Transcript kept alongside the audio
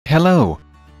Hello!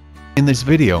 In this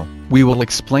video, we will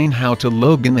explain how to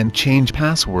log in and change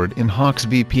password in Hoxx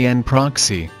VPN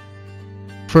proxy.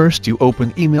 First, you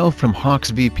open email from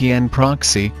Hoxx VPN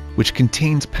proxy, which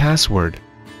contains password.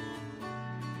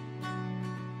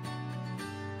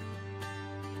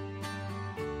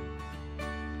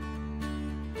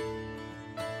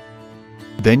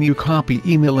 Then you copy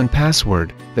email and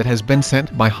password that has been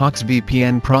sent by Hoxx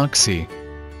VPN proxy.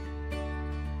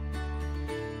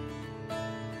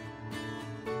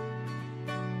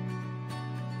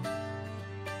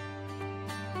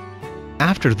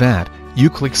 After that,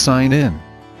 you click Sign In.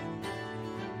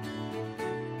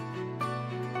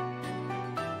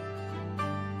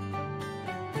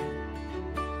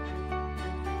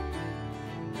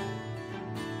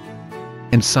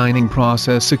 And signing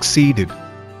process succeeded.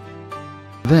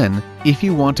 Then, if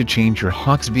you want to change your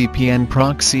Hoxx VPN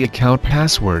proxy account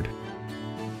password,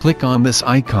 click on this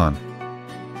icon.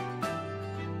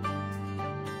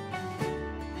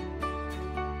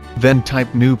 Then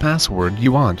type new password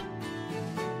you want.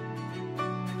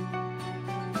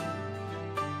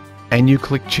 And you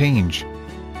click Change.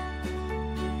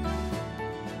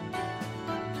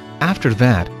 After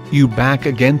that, you back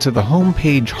again to the home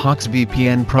page Hoxx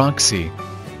VPN proxy.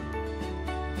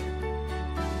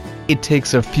 It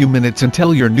takes a few minutes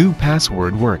until your new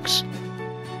password works.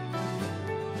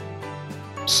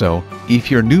 So,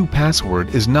 if your new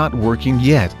password is not working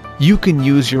yet, you can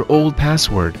use your old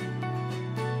password.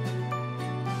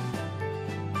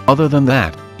 Other than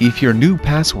that, if your new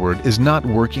password is not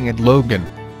working at login,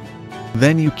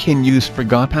 then you can use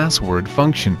Forgot Password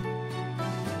function.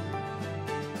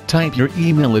 Type your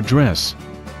email address.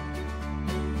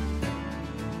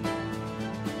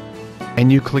 And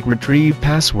you click Retrieve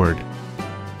Password.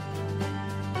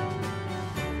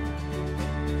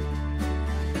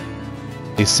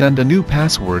 They send a new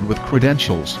password with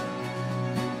credentials.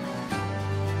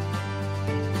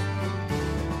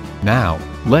 Now,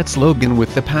 let's log in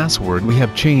with the password we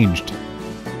have changed.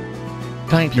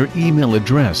 Type your email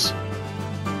address.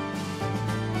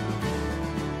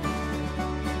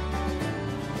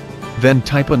 Then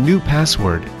type a new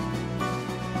password.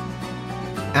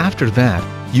 After that,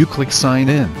 you click Sign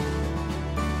In.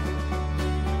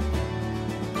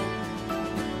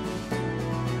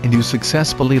 And you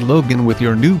successfully log in with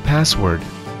your new password.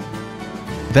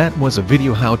 That was a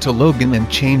video how to log in and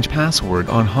change password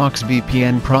on Hoxx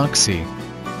VPN proxy.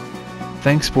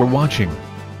 Thanks for watching.